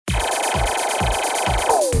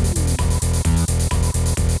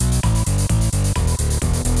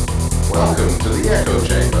Echo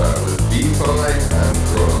Chamber with B-Boy and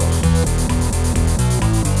Kronos.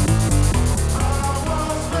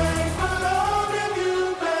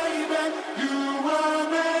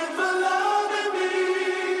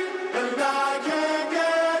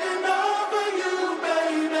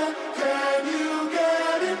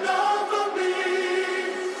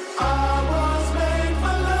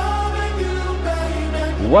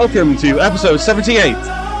 Welcome to episode 78.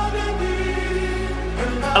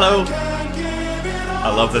 Hello. I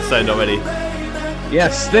love this sound already.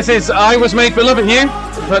 Yes, this is I Was Made for Loving You,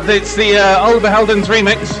 but it's the Oliver Heldens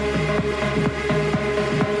remix.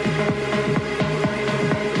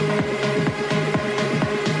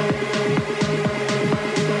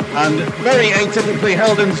 And very atypically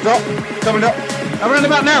Heldens drop coming up around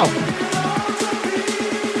about now.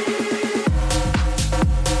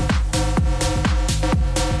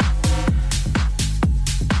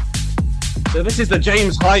 So this is the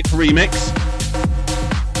James Hype remix.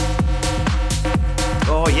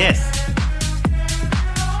 Oh, yes.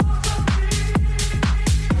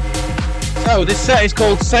 So this set is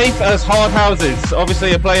called Safe as Hard Houses.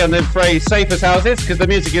 Obviously a play on the phrase safe as houses because the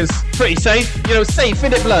music is pretty safe. You know, safe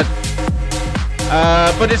in it, blood.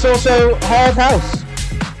 But it's also Hard House,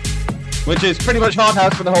 which is pretty much Hard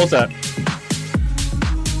House for the whole set.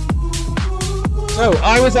 So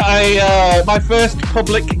I was at my first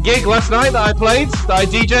public gig last night that I played, that I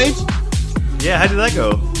DJ'd. Yeah, how did that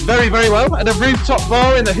go? Very, very well. At a rooftop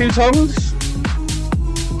bar in the Hootongs.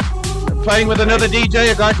 Playing with another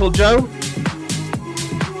DJ, a guy called Joe.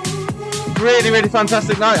 Really, really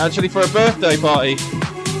fantastic night, actually, for a birthday party.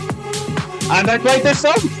 And I played this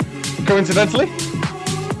song, coincidentally.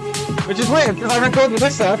 Which is weird, because I recorded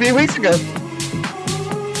this a few weeks ago.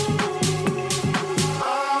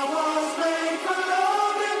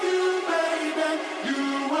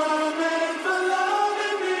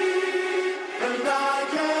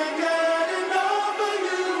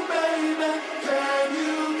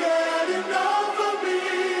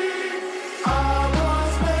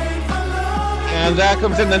 And there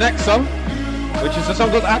comes in the next song, which is a song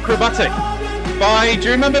called Acrobatic by, do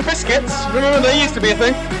you remember Biscuits? Remember they used to be a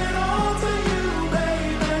thing?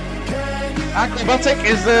 Acrobatic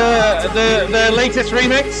is the latest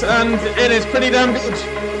remix, and it is pretty damn good.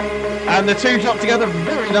 And the two drop together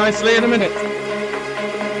very nicely in a minute.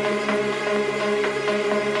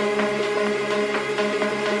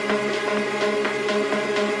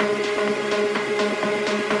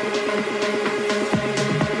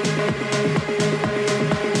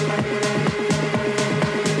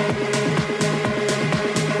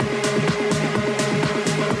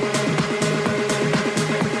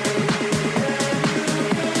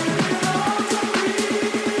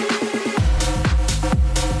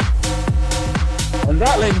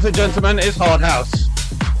 That, ladies and gentlemen, is Hard House.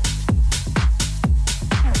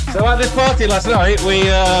 So at this party last night,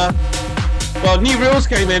 new rules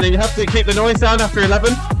came in and you have to keep the noise down after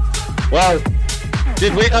 11. Well,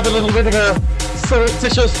 did we have a little bit of a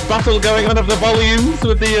surreptitious battle going on of the volumes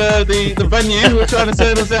with the venue who were trying to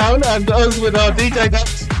turn us down, and us with our DJ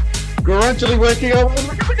decks gradually working our way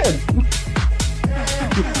back up again.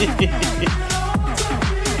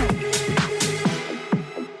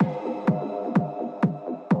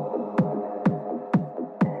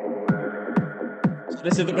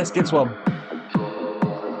 This is the Biscuits one.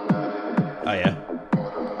 Oh, yeah.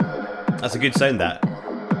 That's a good sound, that.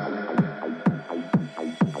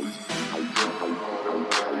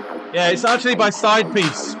 Yeah, it's actually by Side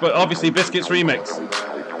Piece, but obviously Biscuits remix.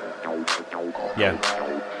 Yeah.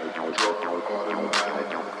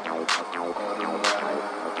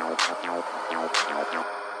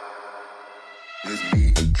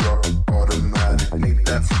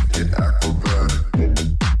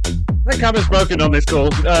 The camera's broken on this call,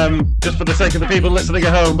 just for the sake of the people listening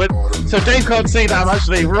at home. But so Dave can't see that I'm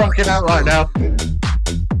actually rocking out right now.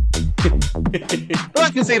 But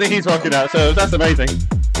I can see that he's rocking out, so that's amazing.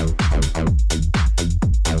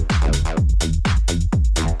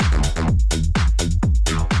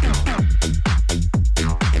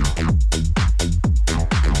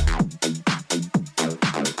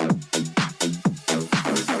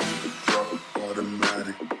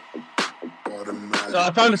 So I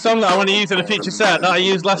found a song that I want to use in a future set that I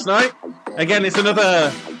used last night. Again, it's another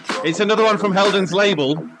one from Heldens'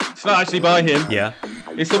 label. It's not actually by him. Yeah.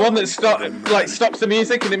 It's the one that stops the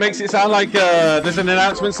music and it makes it sound like there's an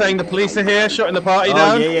announcement saying the police are here, shutting the party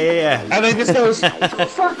down. Yeah. And then it just goes,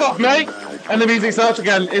 fuck off, mate! And the music starts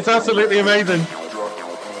again. It's absolutely amazing.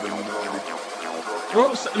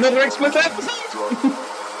 Oops, another explicit episode!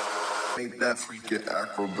 Make that freak get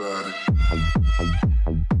acrobatic.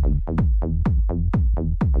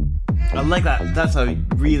 I like that. That's a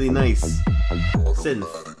really nice synth.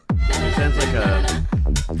 It sounds like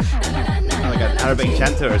an Arabic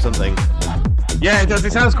chanter or something. Yeah, it does.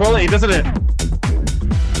 It sounds quality, doesn't it?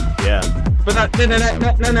 Yeah. But that no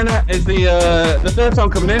is the third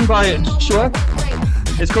song coming in by Shua.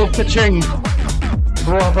 It's called Kaching.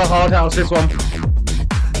 Proper hard house, this one.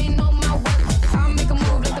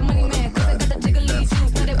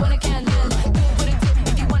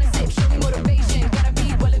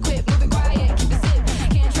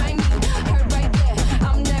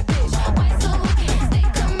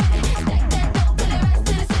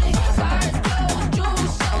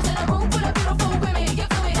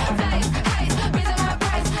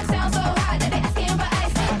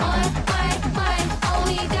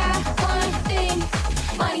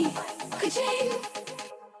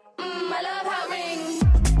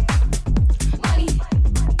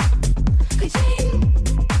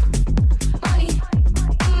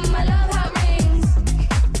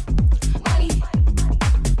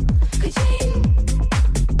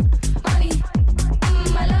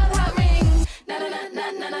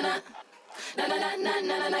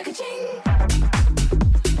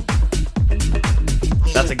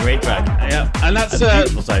 That's a great track. Yeah, and that's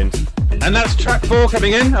beautiful sound. And that's track 4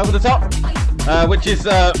 coming in over the top, which is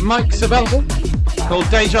Mike Sabella, called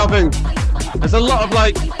Deja Vu. There's a lot of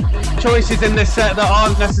like choices in this set that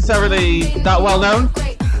aren't necessarily that well known,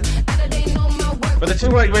 but the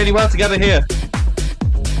two work really well together here.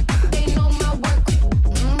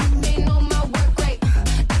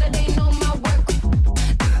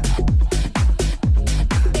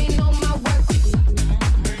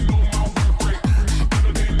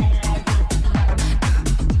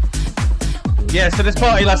 Yeah, so this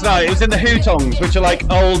party last night, it was in the Hutongs, which are like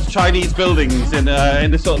old Chinese buildings in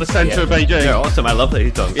the sort of the centre of Beijing. Yeah, awesome. I love the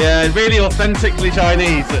Hutongs. Yeah, really authentically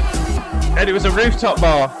Chinese. And it was a rooftop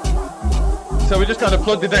bar. So we just kind of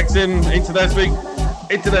plugged the decks into their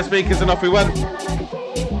speakers and off we went.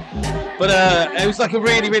 But it was like a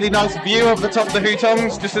really, really nice view of the top of the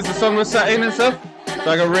Hutongs just as the sun was setting and stuff.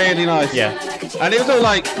 Like a really nice. Yeah. And it was all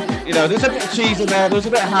like, you know, there's a bit of cheese in there, there was a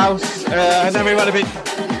bit of house, and then we went a bit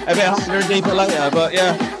harder and deeper later. But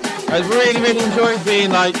yeah, I really, really enjoyed being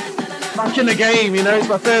like back in the game, you know. It's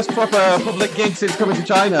my first proper public gig since coming to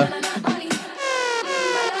China.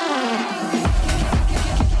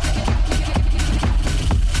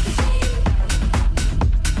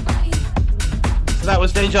 So that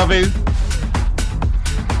was Deja Vu.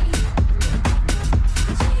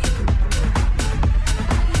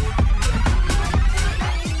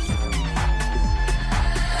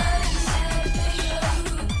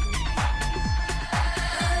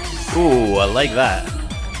 Ooh, I like that.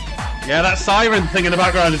 Yeah, that siren thing in the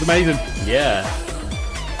background is amazing. Yeah.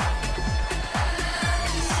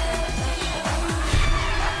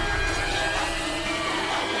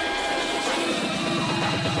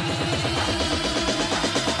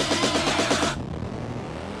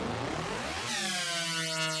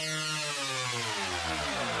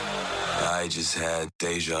 I just had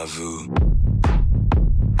deja vu.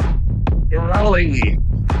 Rolling.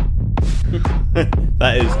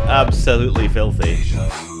 That is absolutely filthy. Deja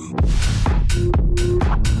vu.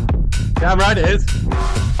 Damn right it is.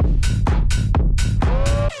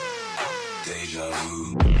 Deja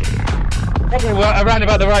vu. Probably around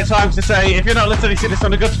about the right time to say, if you're not listening to this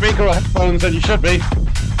on a good speaker or headphones, then you should be.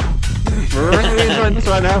 Really enjoying this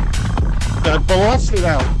right now. Don't blast it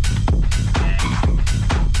out.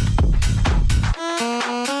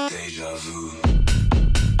 Deja vu.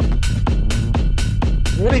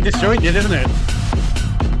 Really disjointed, isn't it?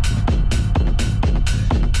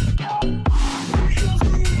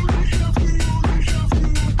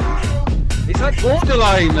 It's like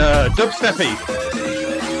borderline dubsteppy.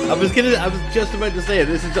 I was just about to say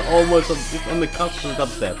this is almost on the cusp of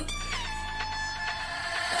dubstep.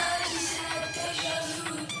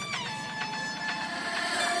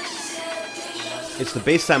 It's the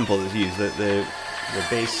bass sample that's used. The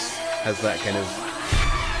bass has that kind of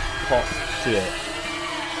pop to it.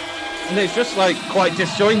 And it's just like quite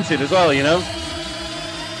disjointed as well, you know?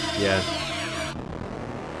 Yeah.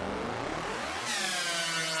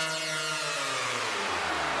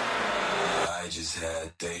 I just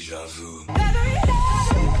had deja vu.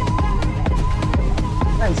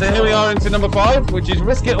 And so here we are into number 5, which is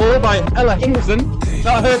Risk It All by Ella Henderson.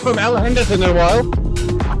 Not heard from Ella Henderson in a while,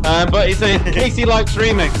 but it's a Casey Likes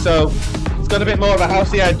remix, so it's got a bit more of a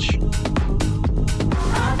housey edge.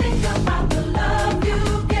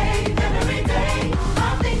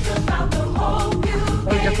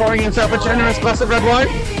 Just pouring himself a generous glass of red wine.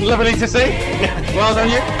 Lovely to see. Well done,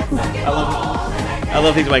 you. I love it. I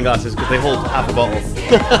love these wine glasses because they hold half a bottle.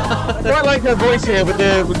 I quite like her voice here with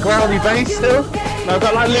the growly bass still. And I've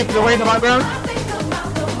got like looping away in the background.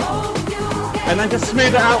 And then just smooth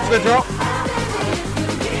it out for the drop.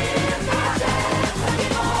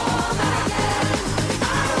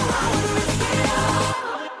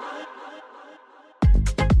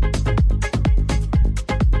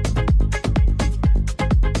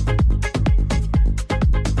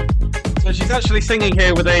 So she's actually singing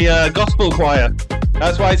here with a gospel choir.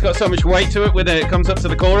 That's why it's got so much weight to it when it comes up to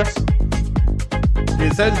the chorus.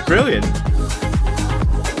 It sounds brilliant.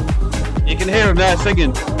 You can hear him there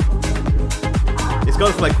singing. It's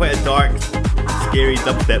gone from like quite a dark, scary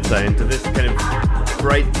dubstep sound to this kind of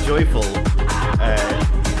bright, joyful,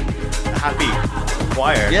 happy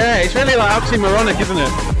choir. Yeah, it's really like oxymoronic, isn't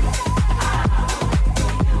it?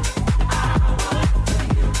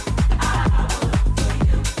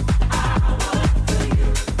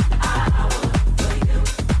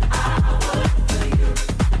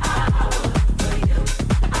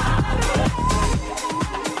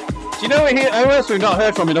 Do you know who else we've not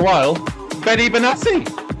heard from in a while? Benny Benassi.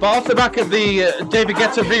 But off the back of the David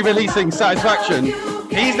Guetta re-releasing Satisfaction,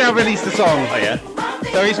 he's now released a song. Oh yeah?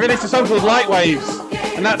 So he's released a song called Light Waves,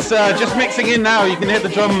 and that's just mixing in now. You can hear the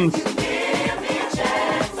drums.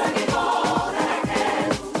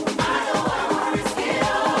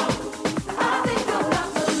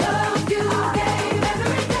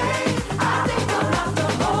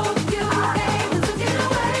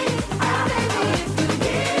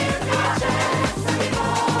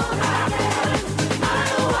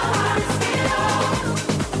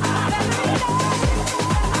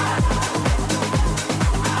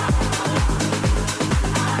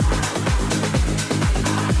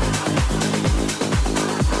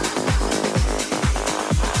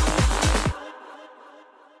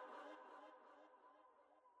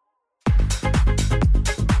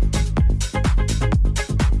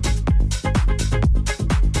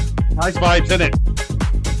 Nice vibes, isn't it?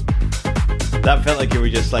 That felt like you were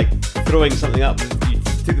just like throwing something up. You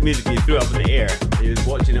took the music and you threw it up in the air. And you was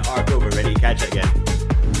watching it arc over, ready to catch it again.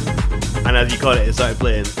 And as you caught it, it started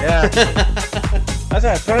playing. Yeah. That's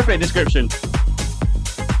a perfect description.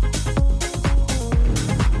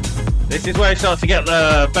 This is where it starts to get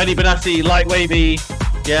the Benny Benassi light wavy.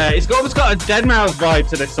 Yeah, it's almost got a Deadmau5 vibe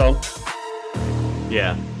to this song.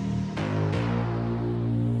 Yeah.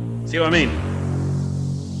 See what I mean?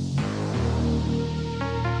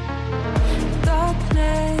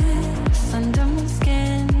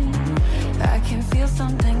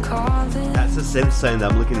 That's the synth sound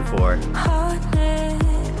I'm looking for.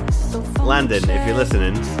 Landon, if you're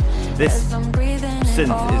listening, this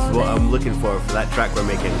synth is what I'm looking for that track we're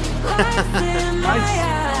making.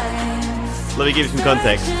 Nice. Let me give you some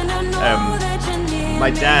context. My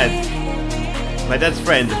dad's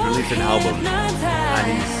friend has released an album, and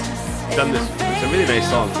he's done this. It's a really nice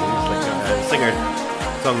song. He's like a singer,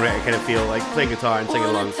 songwriter kind of feel, like playing guitar and singing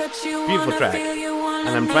along. Beautiful track. And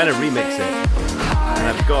I'm trying to remix it. And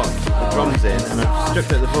I've got the drums in, and I've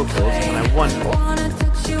stripped out the vocals, and I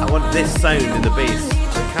want this sound in the bass. I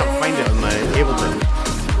can't find it on my Ableton.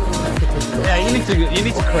 Yeah, you need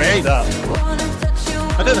to create that.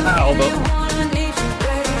 I don't know how, but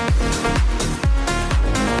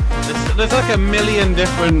there's like a million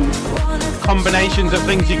different combinations of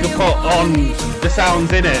things you can put on the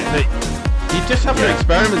sounds in it. That you just have to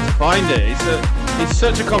experiment to find it. It's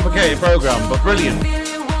such a complicated program, but brilliant.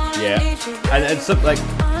 Yeah, and sometimes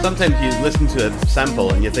you listen to a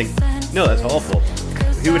sample and you think, no, that's awful.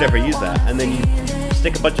 Who would ever use that? And then you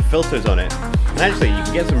stick a bunch of filters on it, and actually you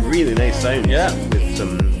can get some really nice sounds with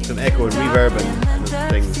some echo and reverb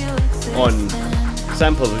and things on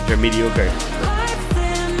samples which are mediocre.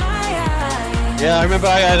 Yeah, I remember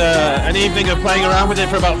I had an evening of playing around with it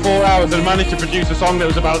for about 4 hours and managed to produce a song that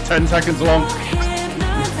was about 10 seconds long.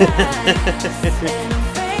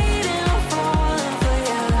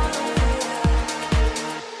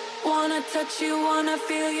 Touch you, wanna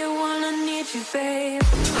feel you, wanna need you, babe.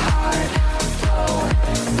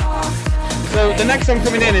 So the next song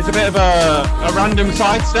coming in is a bit of a random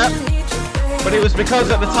sidestep, but it was because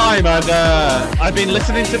at the time I'd been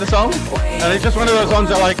listening to the song, and it's just one of those ones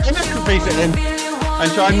that like I'm just gonna piece it in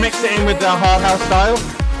and try and mix it in with the hard house style.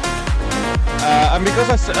 And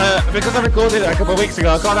because I recorded it a couple of weeks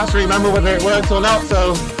ago, I can't actually remember whether it worked or not.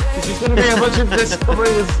 So this is going to be as much of this story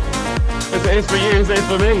as it is for you, as it is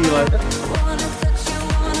for me. Like.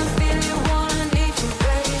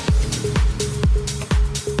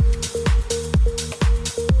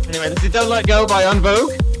 Anyway, this is Don't Let Go by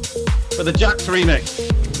Unvogue for the Jax remix.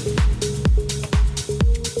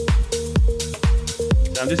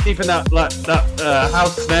 I'm just keeping that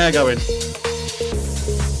house snare going. It's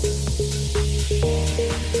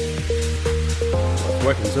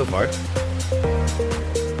working so far.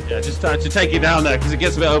 Yeah, just to take it down there because it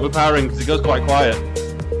gets a bit overpowering because it goes quite quiet.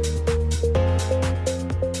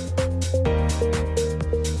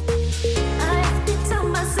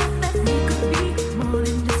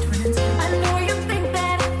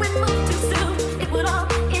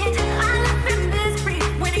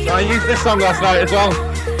 I used this song last night as well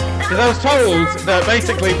because I was told that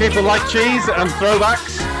basically people like cheese and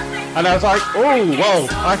throwbacks, and I was like, oh, well,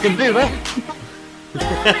 I can do that.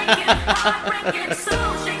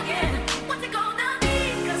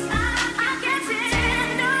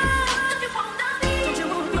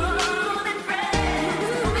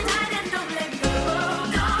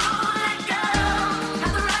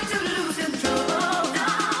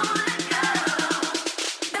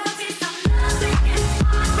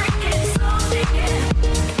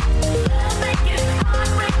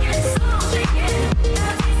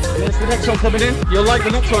 The next one coming in. You'll like the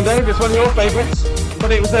next one, Dave. It's one of your favourites.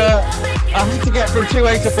 But it was I had to get from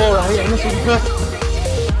 2A to 4A, and this will be perfect.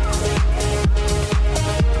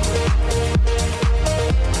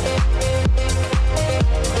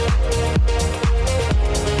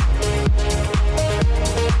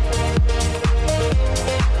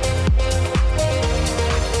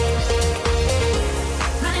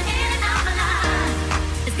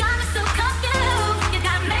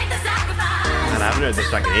 Man, I haven't heard this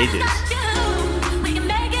track in ages.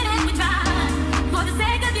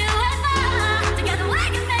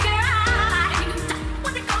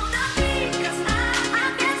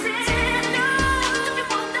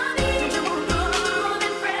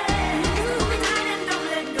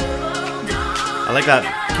 I like that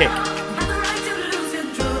kick.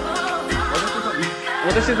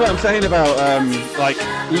 Well, this is what I'm saying about like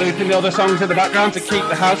looping the other songs in the background to keep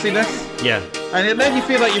the housiness. Yeah. And it made you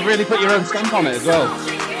feel like you've really put your own stamp on it as well.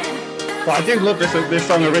 But I do love this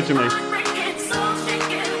song originally.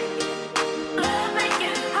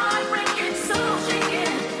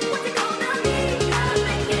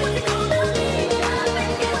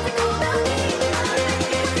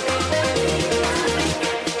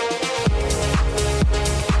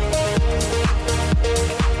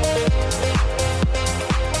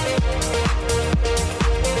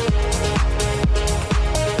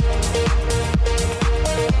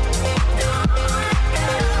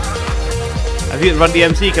 Have you got Run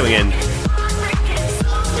DMC coming in?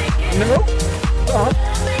 No.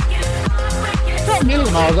 It's not a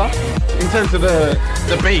million miles off in terms of the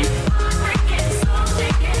beat.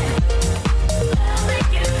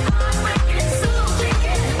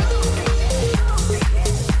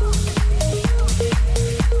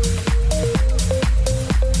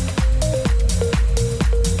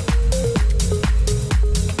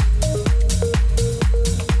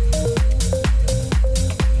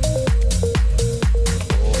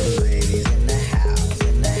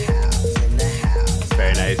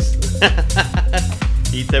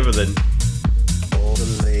 Eats everything. All the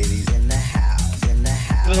ladies in the house, in the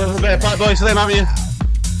house. A little bit of Black Boys to them, haven't you?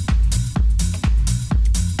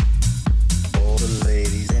 All the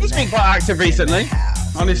ladies in He's been quite active recently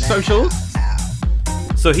on his socials.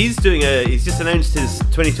 So he's just announced his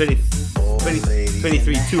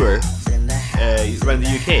 2023 tour around the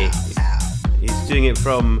UK. He's doing it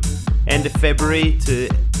from end of February to,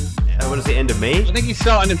 I want to say, end of May. I think he's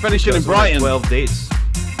starting and finishing in Brighton. 12 dates.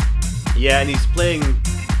 Yeah, and he's playing,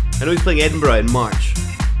 I know he's playing Edinburgh in March.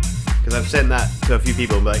 Because I've sent that to a few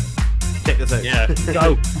people and be like, check this out. Yeah,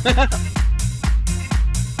 go.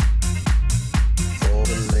 All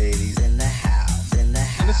the ladies in the house, in the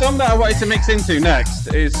house. And the song that I wanted to mix into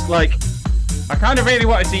next is like, I kind of really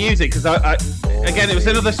wanted to use it because again, it was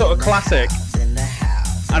another sort of classic.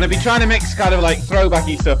 And I've been trying to mix kind of like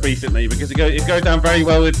throwbacky stuff recently because it goes down very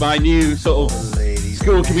well with my new sort of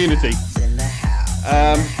school community.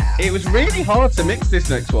 It was really hard to mix this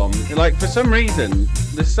next one. Like, for some reason,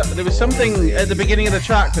 there was something at the beginning of the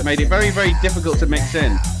track that made it very, very difficult to mix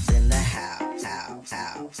in.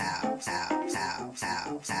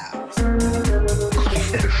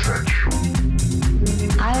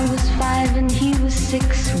 I was 5 and he was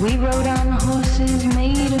 6. We rode on horses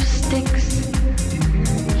made of sticks.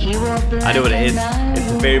 He wore black. I know what it is. It's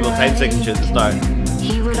the variable time signature at the start.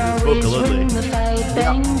 He would always win the fight.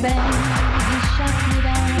 Bang, bang.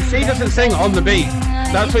 She doesn't sing on the beat.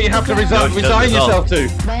 That's what you have to resign yourself to.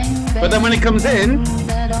 But then when it comes in,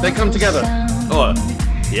 they come together. Oh,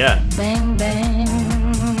 yeah. Bang, bang,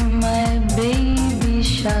 my baby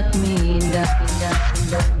shot me down.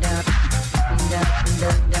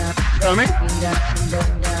 You know what I mean?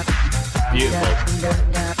 Beautiful.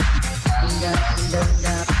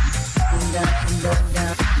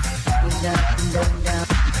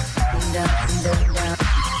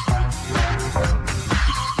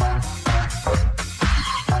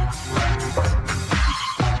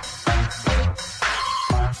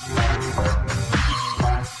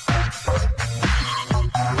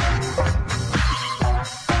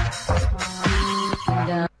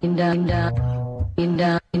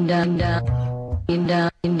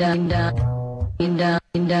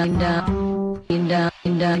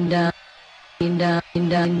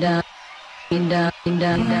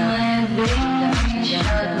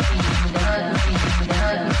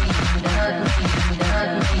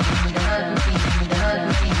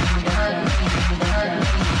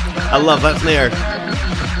 I love that snare.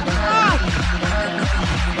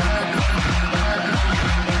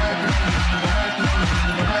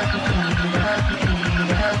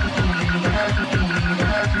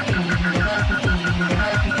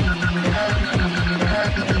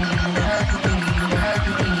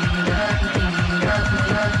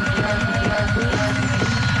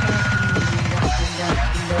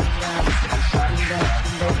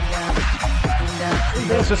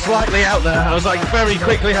 This was slightly out there. I was like, very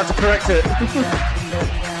quickly had to correct it.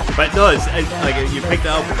 But no, it's like you picked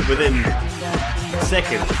it up within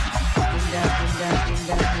seconds.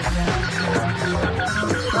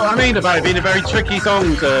 What I mean about it being a very tricky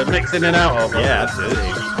song to mix in and out of. Yeah,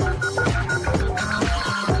 absolutely.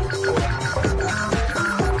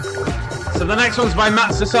 So the next one's by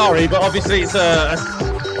Matt Sassari, but obviously it's a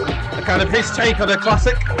kind of his take on a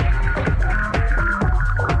classic.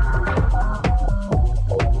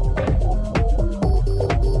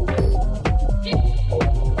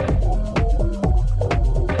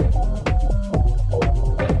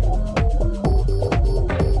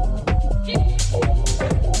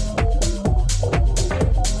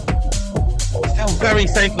 Very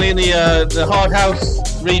safely in the hard house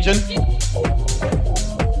region,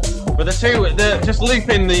 but they're just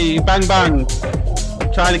looping the bang bang,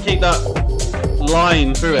 trying to keep that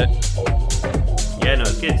line through it. Yeah, no,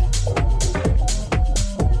 it's good.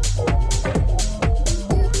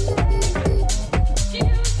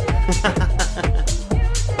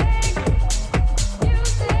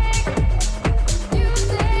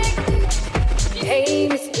 Hey,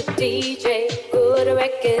 Mr. DJ, put a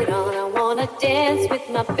record on. I wanna dance with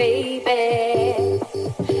my baby.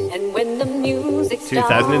 And when the music starts,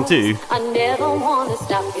 2002. I never wanna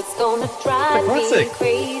stop. It's gonna drive me classic.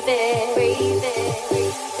 crazy, crazy.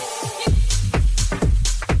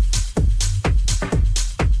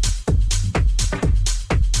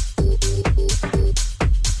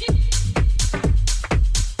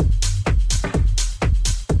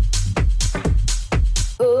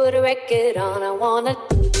 Put a record on. I wanna.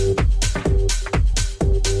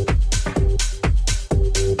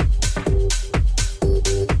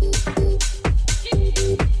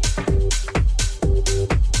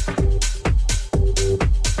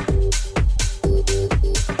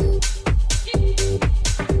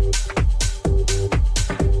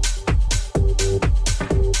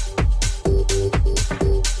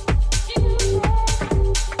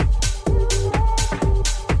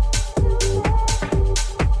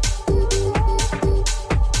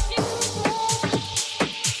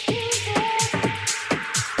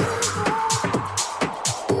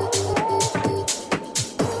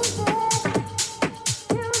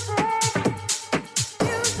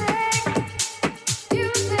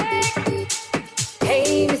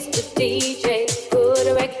 Hey, Mr. DJ, put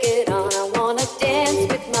a record on. I wanna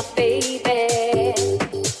dance with my baby.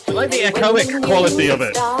 I like the echoic quality of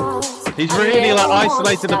it. He's really like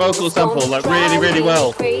isolated the vocal sample like really, really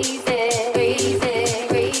well.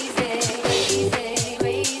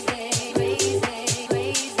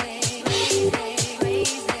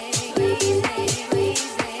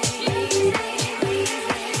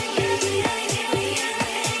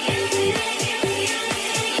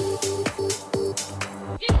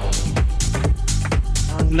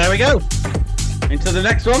 And there we go. Into the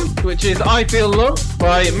next one, which is I Feel Love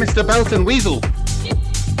by Mr. Belton Weasel.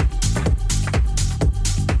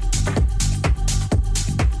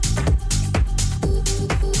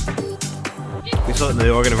 We saw it in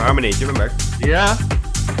the Organ of Harmony, do you remember? Yeah.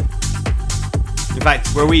 In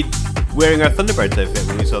fact, were we wearing our Thunderbirds outfit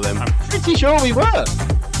when we saw them? I'm pretty sure we were.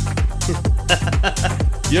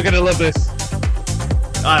 You're gonna love this.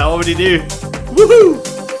 I already do. Woohoo!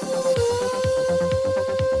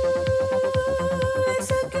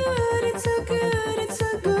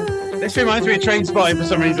 This reminds me of Train Spotting for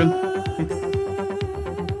some reason.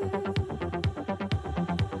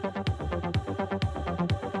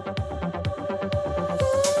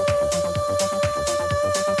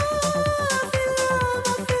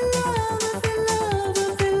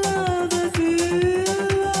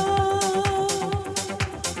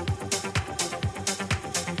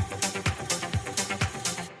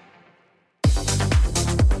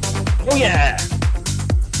 Oh yeah!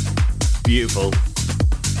 Beautiful.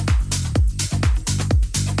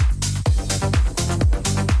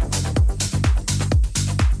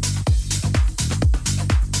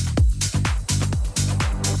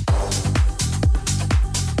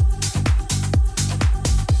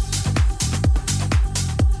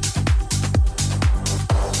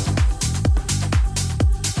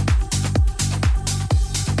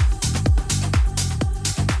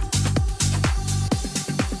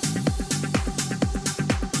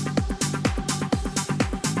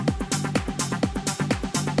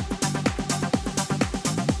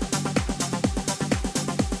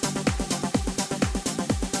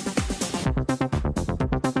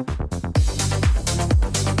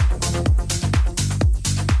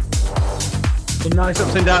 Some nice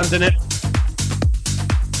ups and downs in it.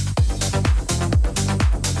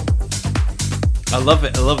 I love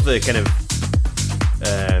it. I love the kind of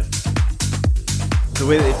the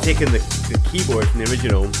way that they've taken the keyboard from the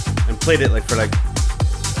original and played it like for like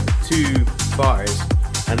 2 bars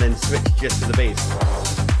and then switched just to the bass.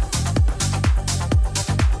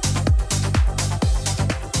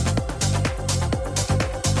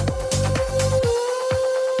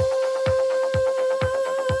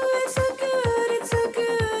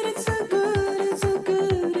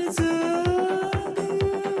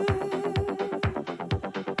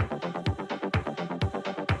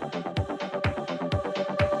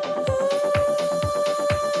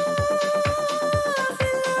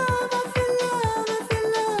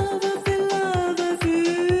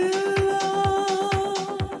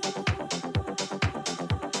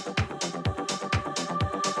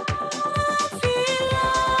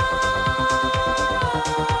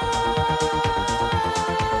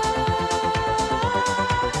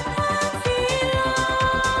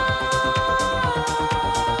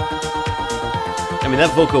 I mean,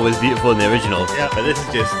 that vocal was beautiful in the original, but this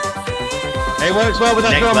is just It works well with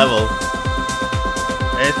that next drum. level.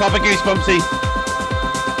 It's proper goosebumpsy.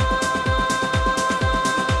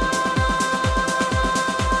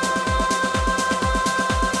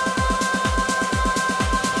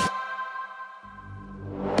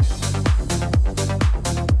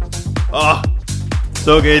 Oh,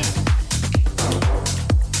 so good.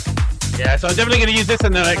 Yeah, so I'm definitely going to use this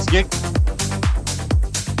in the next gig.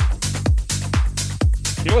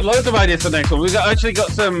 You got loads of ideas for the next one. We've actually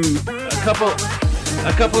got a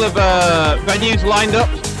couple of venues lined up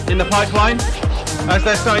in the pipeline as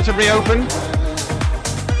they're starting to reopen.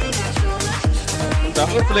 So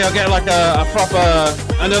hopefully I'll get like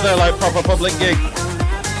another proper public gig.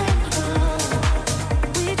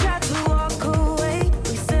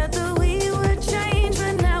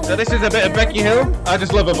 So this is a bit of Becky Hill. I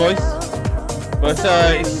just love her voice. But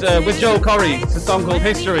it's with Joel Corry. It's a song called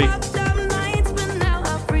History.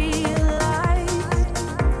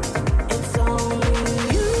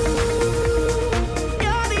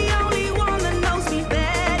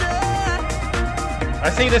 I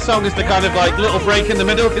see this song as the kind of like little break in the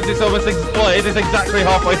middle because it's almost it is exactly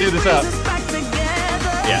halfway through the set.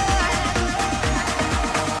 Yeah.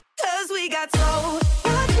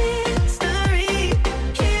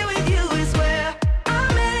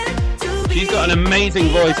 She's got an amazing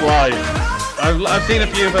voice live. I've seen a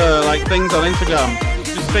few of her like things on Instagram.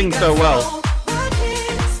 She just sings so well.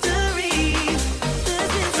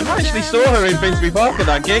 I actually saw her in Finsbury Park at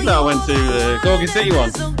that gig that I went to, the Gorgon City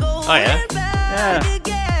one. Oh yeah. Yeah.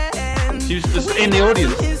 She was just in the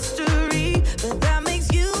audience.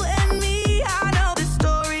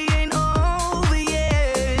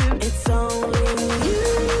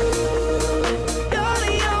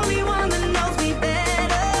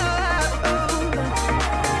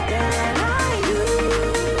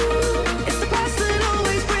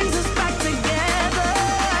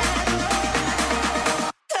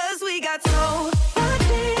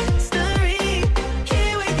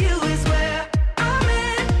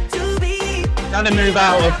 Trying to move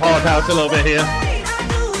out of hard house a little bit here.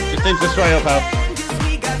 Just into straight up house.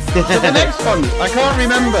 So the next one, I can't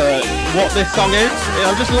remember what this song is.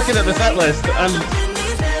 I'm just looking at the set list and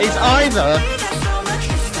it's either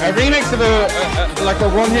a remix of a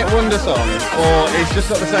one-hit wonder song or it's just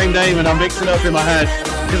got the same name and I'm mixing it up in my head.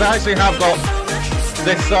 Because I actually have got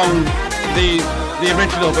this song, the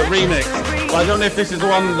original but remix. But I don't know if this is the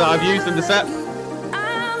one that I've used in the set.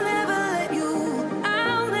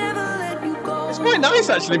 Quite nice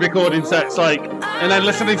actually recording sets and then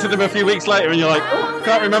listening to them a few weeks later and you're like, oh,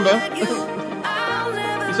 can't remember.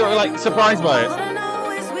 You're sort of like surprised by it.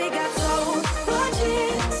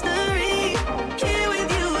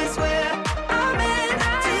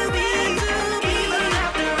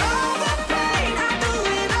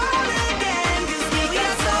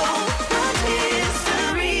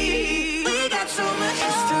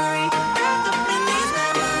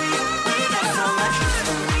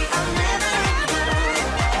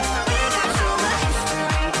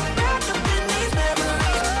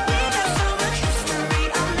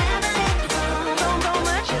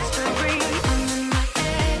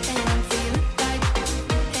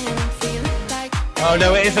 Oh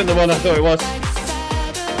no, it isn't the one I thought it was.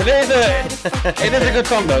 But it is a good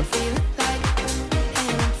song though.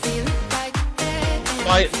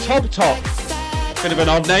 By Top. Bit of an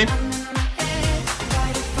odd name.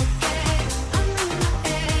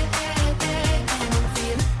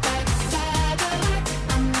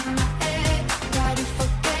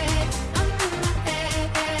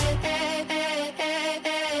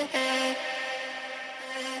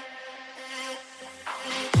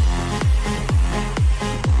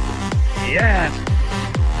 Yeah.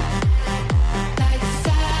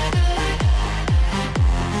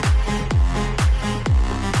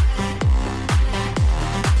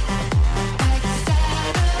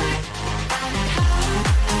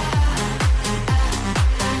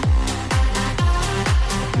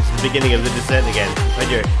 Beginning of the descent again.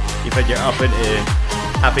 You've had your up into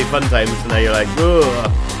happy fun times, and now you're like, whoa.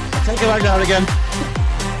 Take it back down again.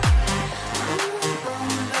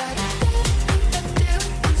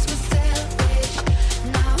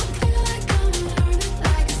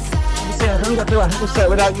 You see, I haven't got through a house set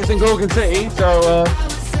without using Gorgon City, so.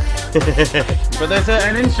 But there's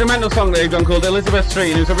an instrumental song that they've done called Elizabeth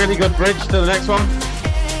Street, and it's a really good bridge to the next one.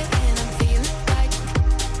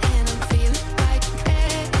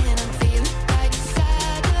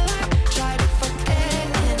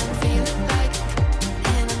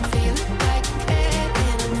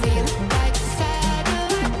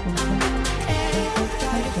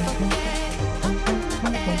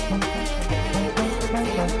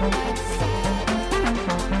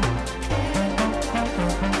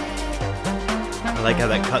 I like how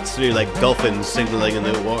that cuts through like dolphins signaling in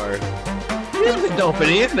the water. It is a bit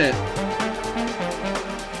dolphin-y, isn't it?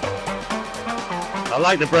 I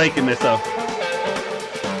like the break in this though.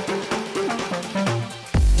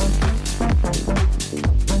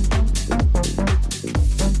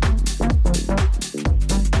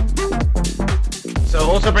 So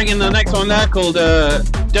also bringing the next one there called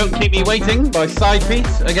Don't Keep Me Waiting by Side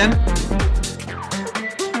Piece again.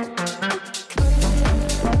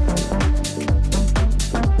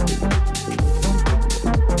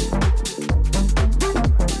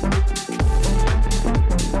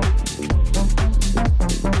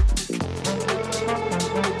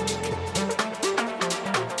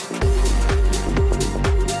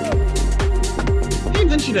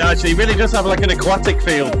 It actually really does have like an aquatic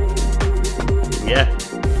feel. Yeah.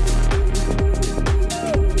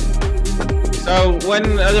 So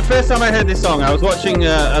when the first time I heard this song, I was watching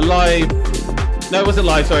a live, no it wasn't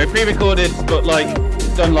live, sorry, pre-recorded but like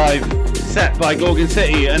done live set by Gorgon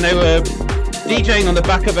City, and they were DJing on the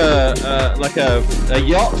back of a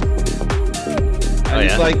yacht. And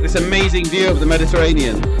it's like this amazing view of the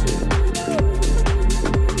Mediterranean.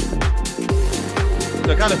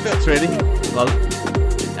 So it kind of fits really. Well,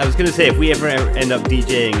 I was going to say, if we ever end up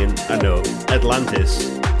DJing in, I don't know, Atlantis,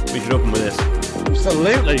 we should open with this.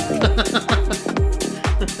 Absolutely.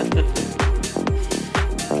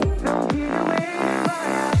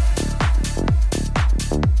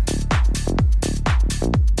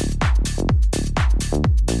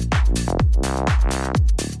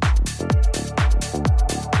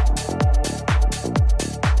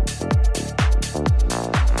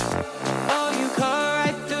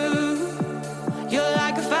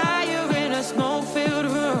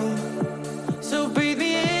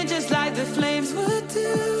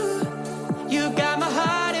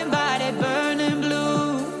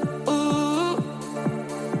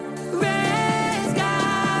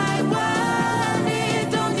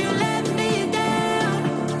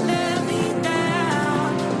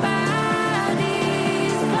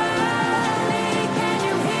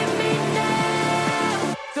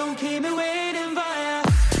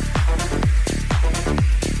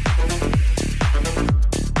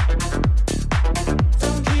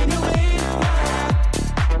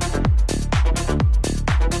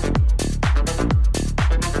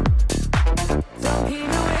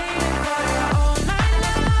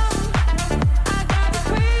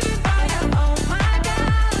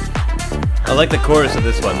 I like the chorus of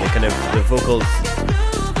this one. The vocals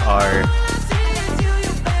are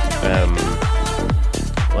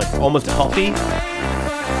like almost poppy.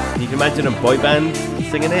 You can imagine a boy band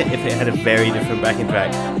singing it if it had a very different backing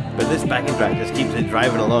track. But this backing track just keeps it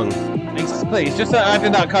driving along. Exactly. It's just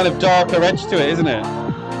adding that kind of darker edge to it, isn't it?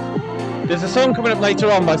 There's a song coming up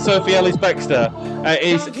later on by Sophie Ellis-Bextor.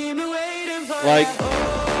 It's like,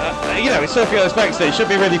 it's Sophie Ellis-Bextor. It should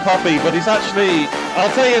be really poppy, but it's actually,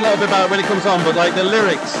 I'll tell you a little bit about it when it comes on, but like the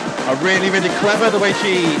lyrics are really, really clever, the way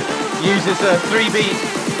she uses a 3-beat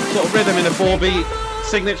sort of rhythm in a 4-beat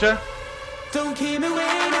signature. Don't keep me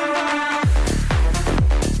waiting.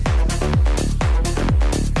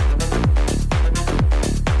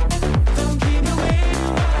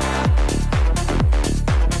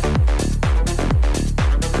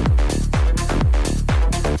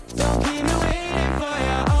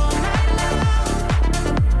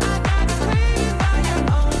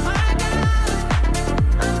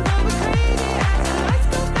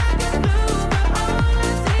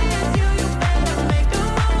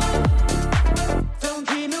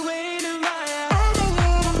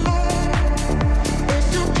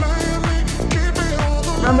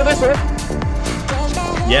 before?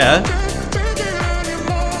 Yeah.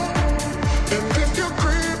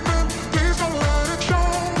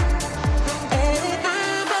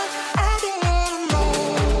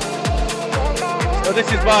 So this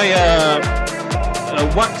is by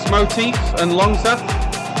Wax Motif and Longset,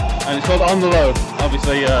 and it's called On the Low.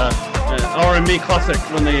 Obviously, R&B classic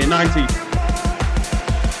from the 90s.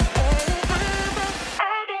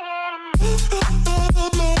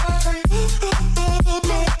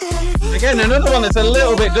 Again, another one that's a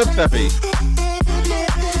little bit dubsteppy.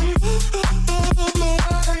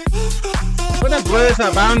 But that blurs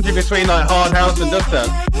that boundary between like hard house and dubstep.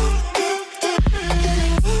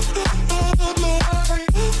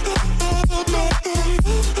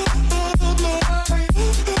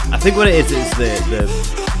 I think what it is the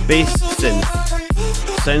bass synth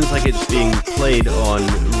sounds like it's being played on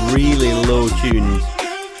really low tuned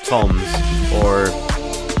toms or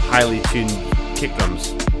highly tuned kick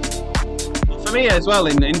drums. For me as well,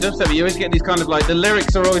 in dubstep, you always get these kind of like, the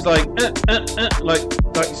lyrics are always like like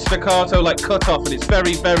staccato, like cut off, and it's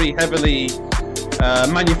very, very heavily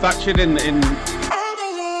manufactured in. I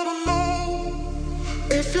don't wanna know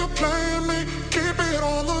if you're playing me, keep it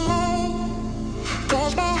on the low.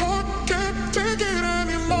 'Cause my heart can't take it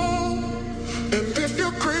anymore. And if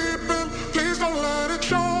you're creeping, please don't let it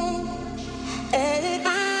show. Oh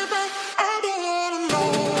baby, I don't wanna know.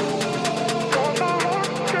 'Cause my heart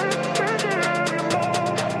can't take it anymore.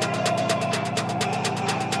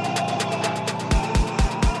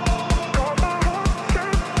 'Cause my heart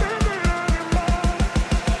can't take it anymore.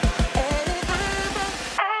 Oh baby,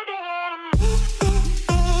 I don't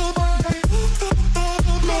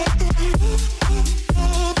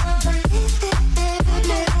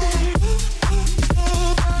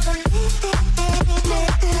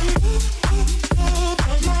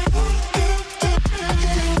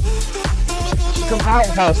Come out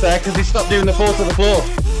of house there because he stopped doing the 4 to the floor.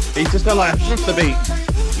 He's just done like half the beat.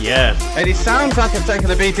 Yeah. And it sounds like I've taken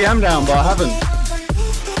the BPM down, but I haven't.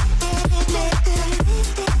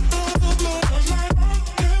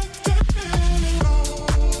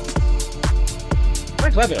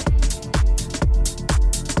 Very clever.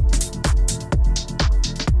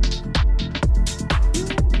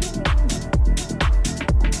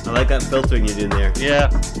 I like that filtering you're doing there. Yeah.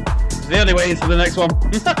 It's the only way into the next one.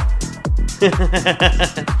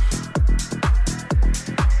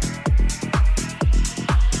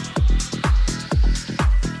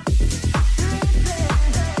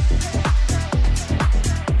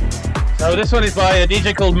 So this one is by a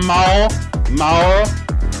DJ called Maur,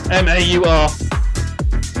 M-A-U-R.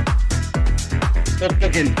 Good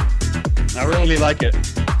cooking. I really like it.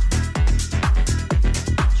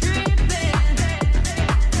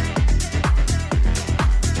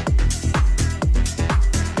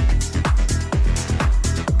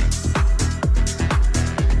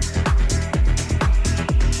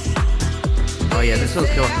 Oh yeah, this one's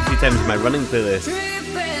come up a few times in my running playlist,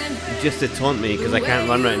 just to taunt me because I can't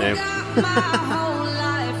run right now.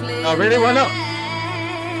 Oh really? Why not?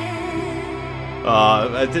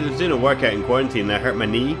 I was doing a workout in quarantine and I hurt my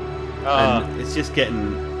knee, and it's not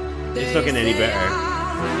getting any better.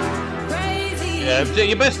 Yeah,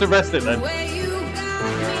 you're best to rest it then.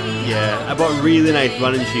 Yeah, I bought really nice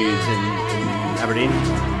running shoes in Aberdeen.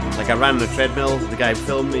 Like I ran on a treadmill, the guy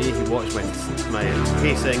filmed me, he watched my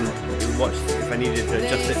pacing, he watched if I needed to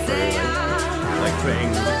adjust it for like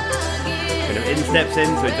putting kind of insteps in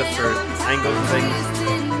to adjust for angles and things.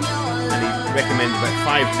 And he recommended about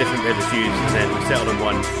 5 different pairs of shoes and then we settled on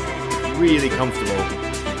one. Really comfortable.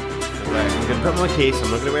 I'm going to put them in my case,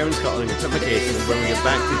 I'm not going to wear them in Scotland, I'm going to put them in my case, and when we get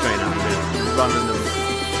back to China I'm going to run in them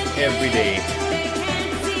every day.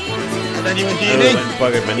 And then you went to I uni? went and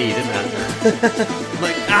buggered my knee, didn't I? I'm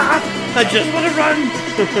like, I just want to run!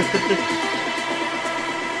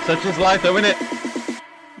 Such is life though, innit?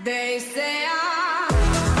 They say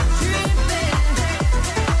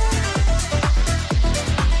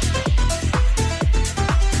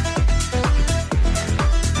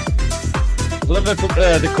Love the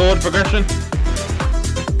chord progression.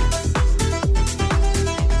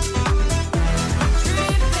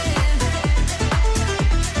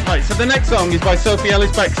 Right, so the next song is by Sophie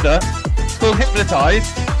Ellis-Bextor. It's called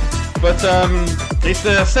Hypnotized, but it's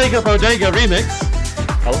the Sega Bodega remix.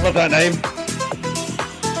 I love that name.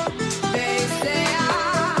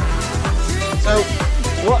 So,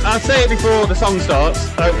 what I'll say it before the song starts.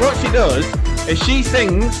 What she does is she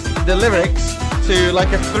sings the lyrics to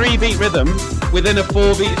like a 3-beat rhythm within a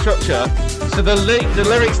 4-beat structure. So the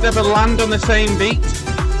lyrics never land on the same beat.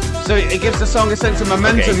 So it gives the song a sense of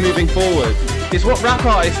momentum moving forward. It's what rap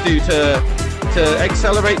artists do to to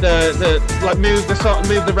accelerate the like move the song,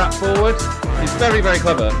 move the rap forward. It's very, very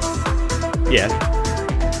clever. Yeah.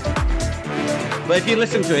 But if you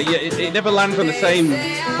listen to it, it never lands on the same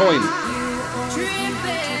point.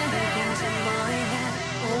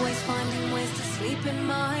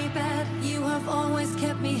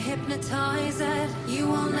 You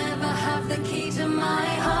will never have the key to my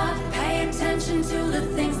heart. Pay attention to the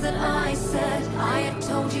things that I said. I had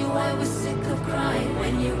told you I was sick of crying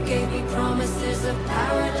when you gave me promises of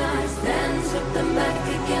paradise, then took them back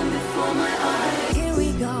again before my eyes. Here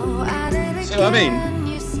we go at it again. See what I mean?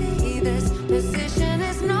 You see this position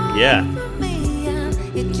is not Yeah. for me, and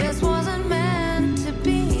it just wasn't meant to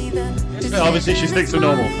be. Obviously, she sticks to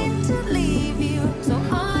normal. To leave you, so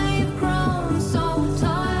I've grown so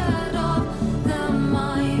tired of the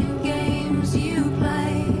mind games you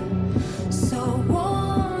play. So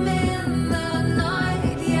warm in the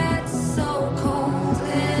night, yet so cold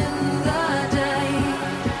in the day.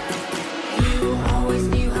 You always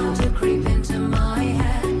knew how to creep into my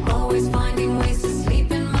head, always finding ways to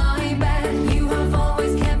sleep in my bed. You have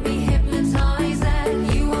always kept me hypnotized,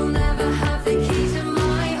 and you will never have the key to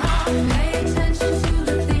my heart. Pay attention to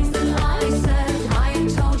the things that I said. I had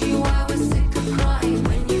told you I was sick of crying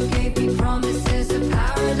when you gave me promises of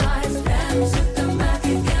paradise, then took them back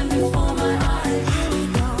again before my eyes. Here we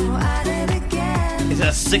go at it again. Is that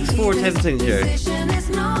a 6/4 temperature? Position is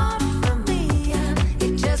not for me, and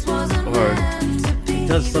it just wasn't Or meant to be. it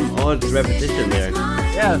does some odd repetition there.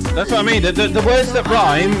 Yeah, that's what I mean. The words that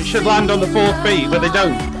rhyme should land on the fourth beat, but they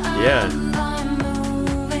don't. Yeah.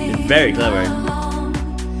 It's very clever.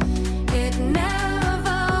 It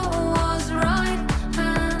never was right,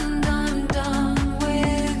 and I'm done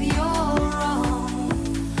with your wrong.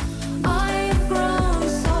 I've grown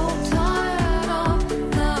so tired of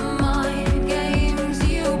the mind games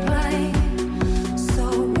you play. So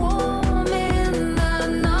warm in the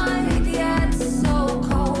night, yet so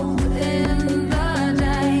cold in the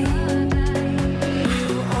day.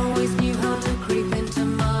 You always knew how to creep into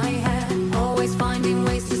my head, always finding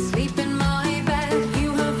ways to sleep in my bed. You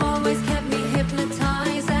have always kept me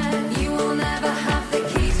hypnotized, and you will never have the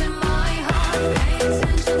key to my heart. Pay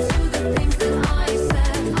attention to the things that I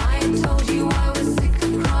said. I had told you I was sick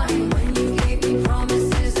of crying when you gave me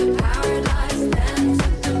promises of paradise, then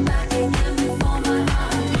took them back again before my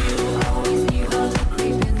eyes. You always knew how to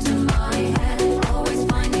creep into my head, always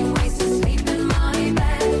finding ways to sleep in my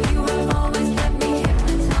bed. You have always kept me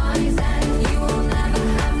hypnotized, and you will never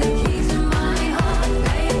have the key to my heart.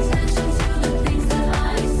 Pay attention to the things that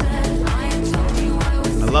I said. I had told you I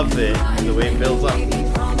was I love the way it builds up. gave me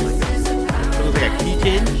promises of It looks like a key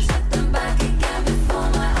change. took them back again before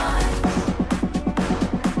my eyes.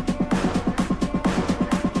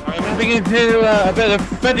 I'm moving into a bit of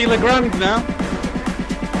Freddy Legrand now.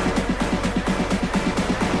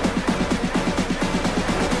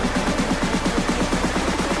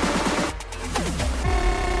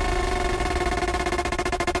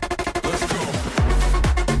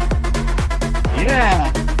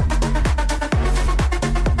 Yeah.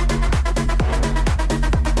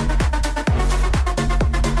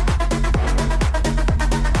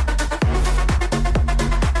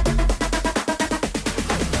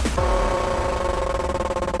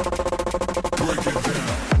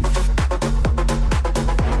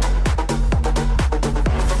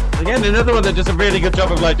 Again, another one that does a really good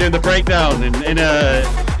job of like doing the breakdown in a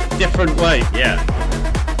different way. Yeah.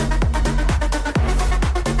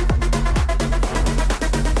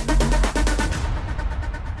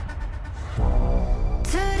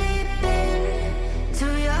 Too deep into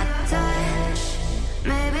your touch.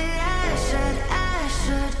 Maybe I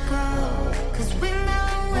should go. 'Cause we know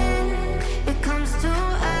when it comes to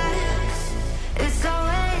us, it's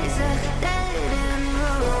always a dead end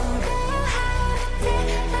road. Know how to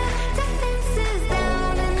take the defenses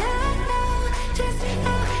down, and I know just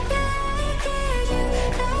how you like it. You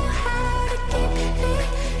know how to keep me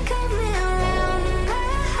coming around, and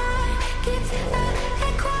my heart keeps it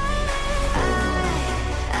quiet.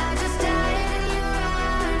 I just died in your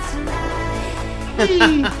arms tonight.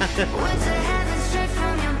 Words are heaven straight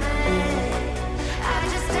from your bed. I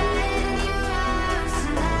just died in your arms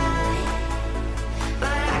tonight.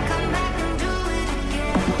 But I come back and do it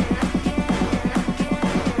again.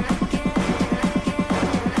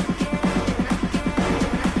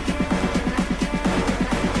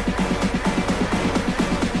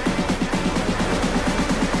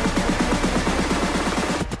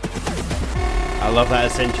 I love that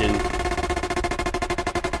ascension.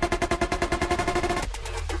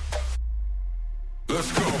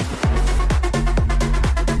 Let's go.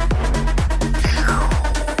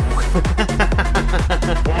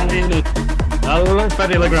 I mean, I love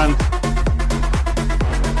Betty Legrand.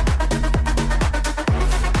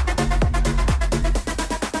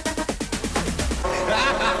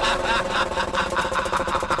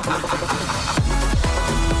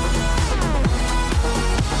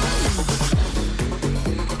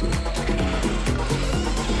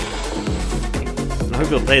 I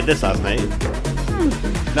hope you played this last night.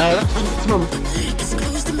 No, that's mum.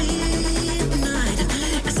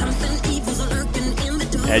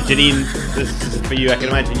 Janine, this is for you. I can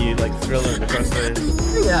imagine you like Thriller across the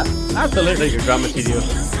Yeah, absolutely. your drama studio.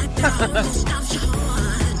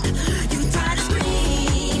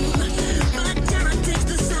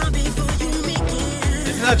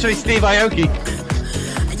 This is actually Steve Aoki.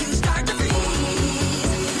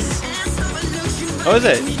 Oh, is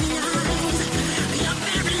it?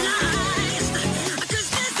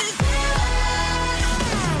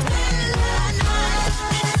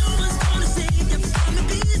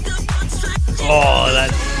 Oh,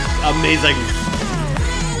 that's amazing.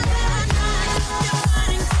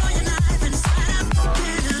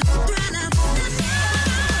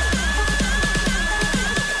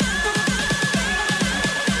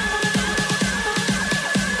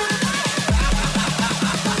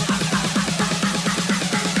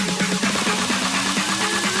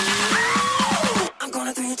 I'm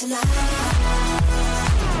gonna do it tonight.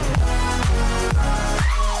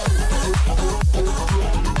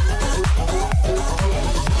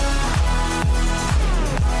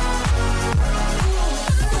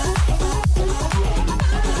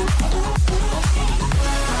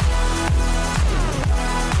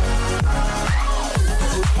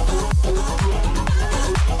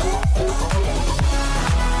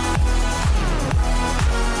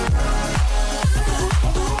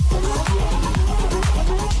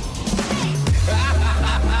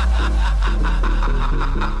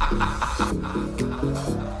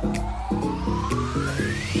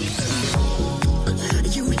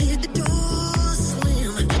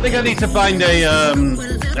 I think I need to find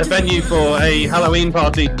a venue for a Halloween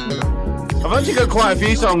party. I've actually got quite a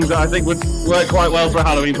few songs that I think would work quite well for a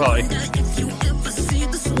Halloween party.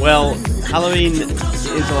 Well, Halloween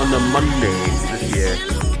is on a Monday this year.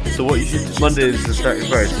 So what you should... Monday is the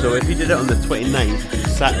 31st. So if you did it on the 29th, which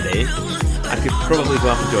is Saturday, I could probably go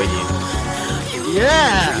up and join you.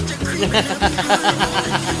 Yeah!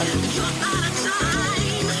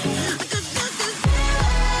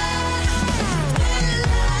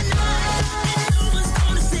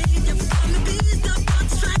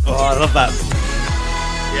 Oh, I love that.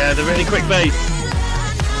 Yeah, the really quick bass.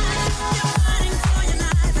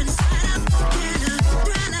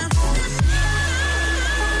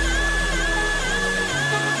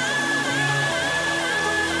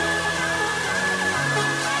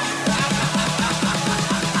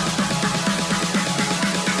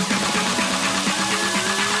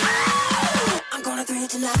 I'm gonna do it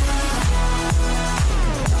tonight.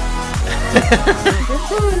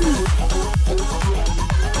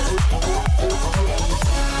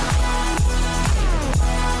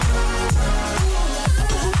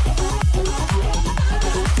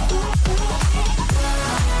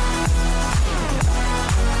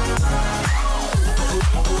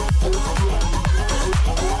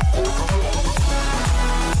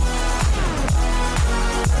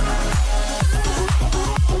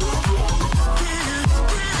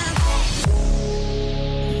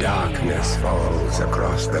 Darkness falls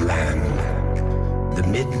across the land. The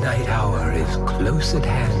midnight hour is close at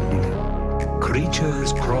hand.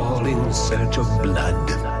 Creatures crawl in search of blood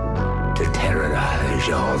to terrorize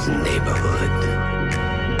your neighborhood.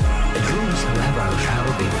 And whosoever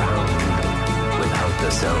shall be found without the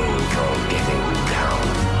soul for getting down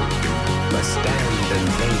must stand and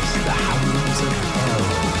face the hounds of hell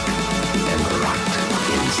and rot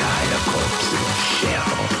inside a corpse's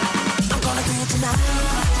shell. I'm gonna do it tonight.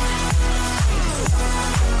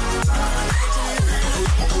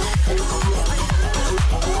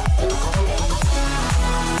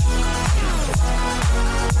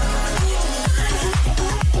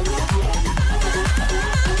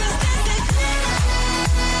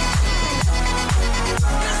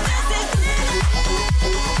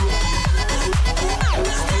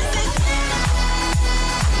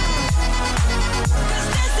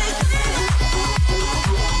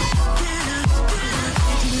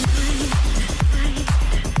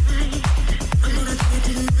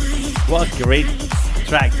 What a great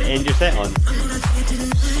track to end your set on.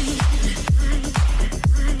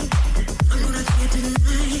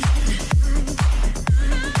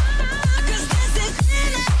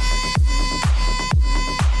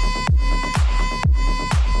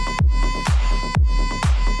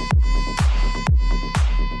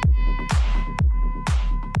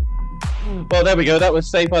 Well, there we go. That was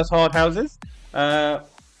Safe as Hard Houses. Yeah,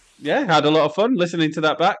 had a lot of fun listening to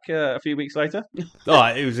that back a few weeks later. Oh,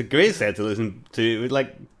 it was a great set to listen to. It was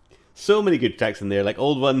like so many good tracks in there, like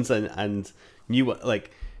old ones and new,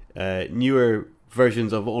 like newer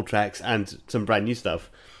versions of old tracks and some brand new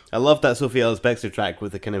stuff. I love that Sophie Ellis Bextor track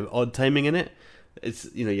with the kind of odd timing in it. It's,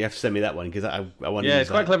 you know, you have to send me that one because I want to Yeah, use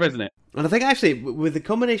it's quite that. clever, isn't it? And I think actually with the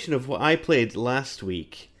combination of what I played last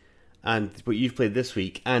week and what you've played this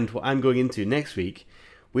week and what I'm going into next week,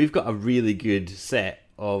 we've got a really good set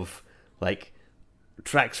of like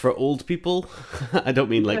tracks for old people. I don't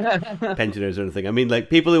mean like pensioners or anything. I mean like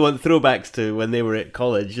people who want throwbacks to when they were at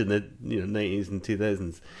college in the 90s and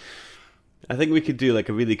 2000s. I think we could do like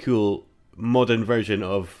a really cool modern version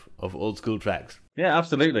of old school tracks. Yeah,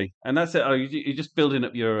 absolutely. And that's it. You're just building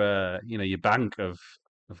up your your bank of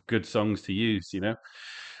good songs to use.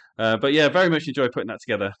 But yeah, very much enjoy putting that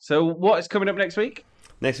together. So what is coming up next week?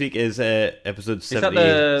 Next week is episode 77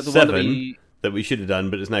 that the one that we should have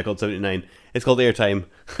done, but it's now called 79. It's called Airtime.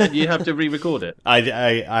 You have to re-record it.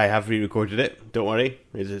 I have re-recorded it. Don't worry.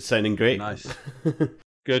 It's sounding great. Nice.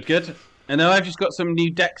 Good. And now I've just got some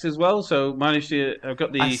new decks as well. So I've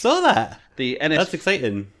got I saw that. The NS. That's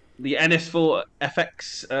exciting. The NS4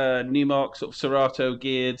 FX Newmark sort of Serato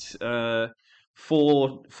geared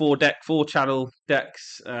four channel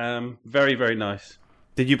decks. Very, very nice.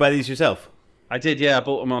 Did you buy these yourself? I did, yeah. I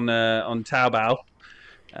bought them on Taobao.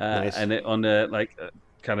 Nice. And it on a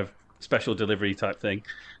kind of special delivery type thing.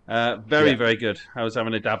 Very good. I was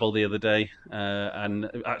having a dabble the other day, and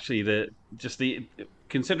actually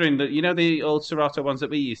considering that the old Serato ones that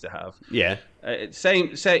we used to have. Yeah.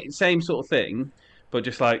 Same sort of thing, but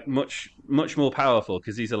just like much more powerful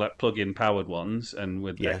because these are like plug-in powered ones and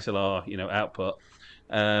with XLR output.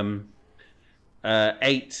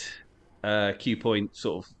 8 Q point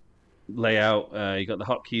sort of layout. You got the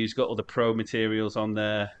hot cues, got all the pro materials on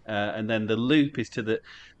there, and then the loop is to the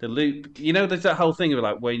loop. There's that whole thing of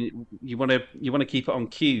like when you want to keep it on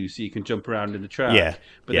cue so you can jump around in the track. Yeah.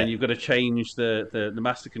 But then you've got to change the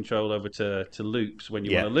master control over to loops when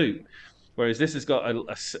you want to loop. Whereas this has got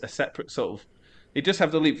a separate sort of. It does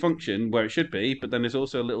have the loop function where it should be, but then there's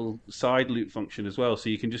also a little side loop function as well, so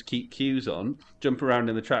you can just keep cues on, jump around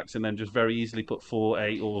in the tracks, and then just very easily put 4,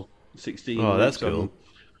 8, or 16. Oh, that's cool.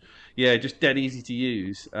 Yeah, just dead easy to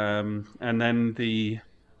use. And then the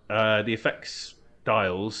effects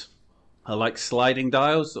dials are like sliding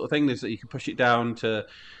dials sort of thing. There's that you can push it down to,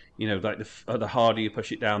 like the harder you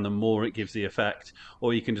push it down, the more it gives the effect,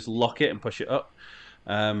 or you can just lock it and push it up.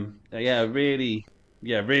 Really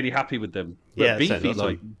happy with them. But beefy, awesome.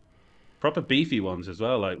 like proper beefy ones as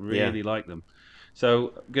well. Like really like them. So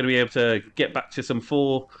I'm going to be able to get back to some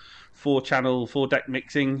four channel, 4 deck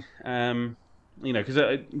mixing. Because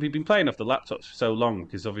we've been playing off the laptops for so long.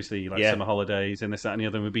 Because obviously, summer holidays and this, that, and the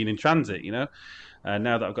other, and we've been in transit. And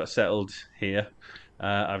now that I've got settled here,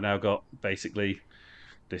 I've now got basically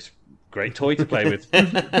this great toy to play with.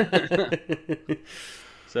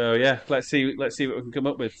 So yeah, let's see what we can come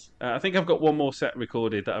up with. I think I've got one more set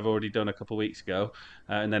recorded that I've already done a couple of weeks ago,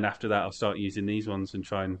 and then after that I'll start using these ones and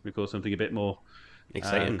try and record something a bit more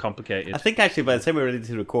exciting, complicated. I think actually by the time we're ready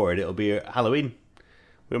to record, it'll be Halloween.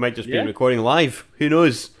 We might just be recording live. Who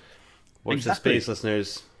knows? Watch the space,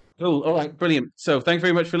 listeners. Cool. All right, brilliant. So thanks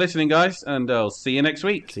very much for listening, guys, and I'll see you next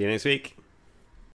week. See you next week.